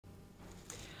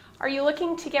Are you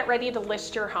looking to get ready to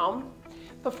list your home?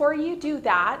 Before you do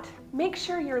that, make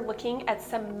sure you're looking at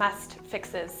some must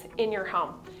fixes in your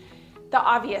home. The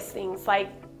obvious things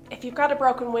like if you've got a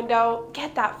broken window,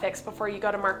 get that fixed before you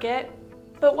go to market.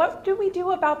 But what do we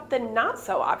do about the not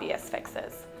so obvious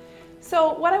fixes?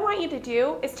 So what I want you to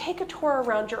do is take a tour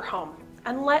around your home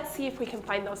and let's see if we can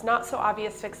find those not so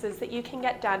obvious fixes that you can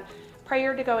get done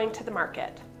prior to going to the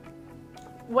market.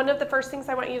 One of the first things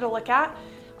I want you to look at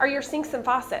are your sinks and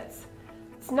faucets.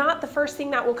 It's not the first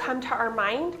thing that will come to our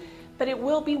mind, but it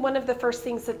will be one of the first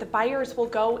things that the buyers will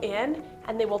go in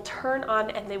and they will turn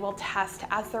on and they will test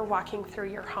as they're walking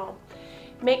through your home.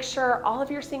 Make sure all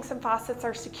of your sinks and faucets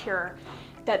are secure,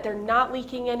 that they're not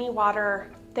leaking any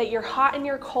water, that your hot and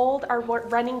your cold are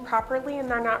running properly and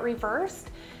they're not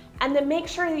reversed, and then make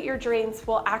sure that your drains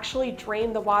will actually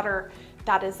drain the water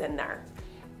that is in there.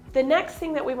 The next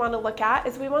thing that we want to look at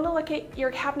is we want to look at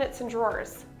your cabinets and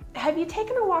drawers. Have you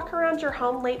taken a walk around your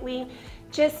home lately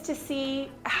just to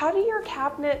see how do your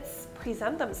cabinets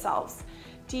present themselves?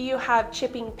 Do you have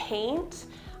chipping paint?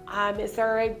 Is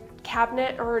there a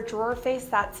cabinet or a drawer face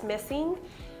that's missing?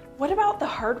 What about the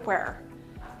hardware?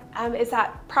 Is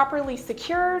that properly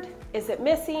secured? Is it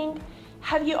missing?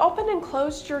 Have you opened and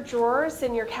closed your drawers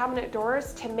and your cabinet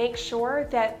doors to make sure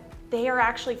that they are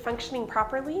actually functioning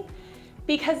properly?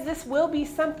 Because this will be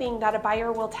something that a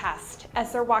buyer will test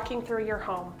as they're walking through your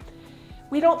home.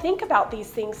 We don't think about these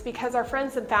things because our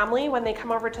friends and family, when they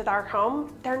come over to our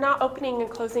home, they're not opening and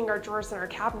closing our drawers and our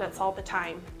cabinets all the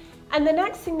time. And the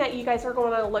next thing that you guys are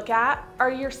going to look at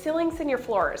are your ceilings and your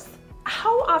floors.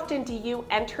 How often do you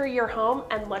enter your home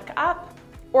and look up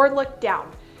or look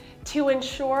down to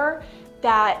ensure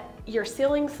that your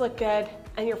ceilings look good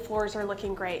and your floors are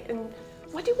looking great? And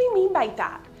what do we mean by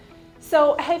that?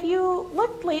 So have you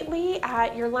looked lately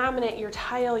at your laminate, your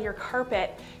tile, your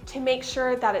carpet to make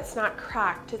sure that it's not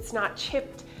cracked, it's not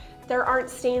chipped, there aren't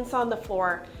stains on the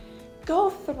floor?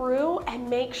 Go through and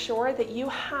make sure that you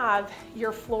have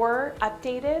your floor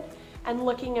updated and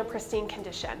looking in pristine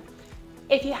condition.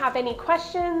 If you have any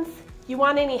questions, you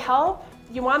want any help,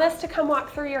 you want us to come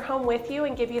walk through your home with you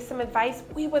and give you some advice,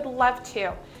 we would love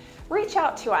to. Reach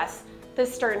out to us, the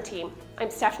Stern team. I'm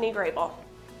Stephanie Grable.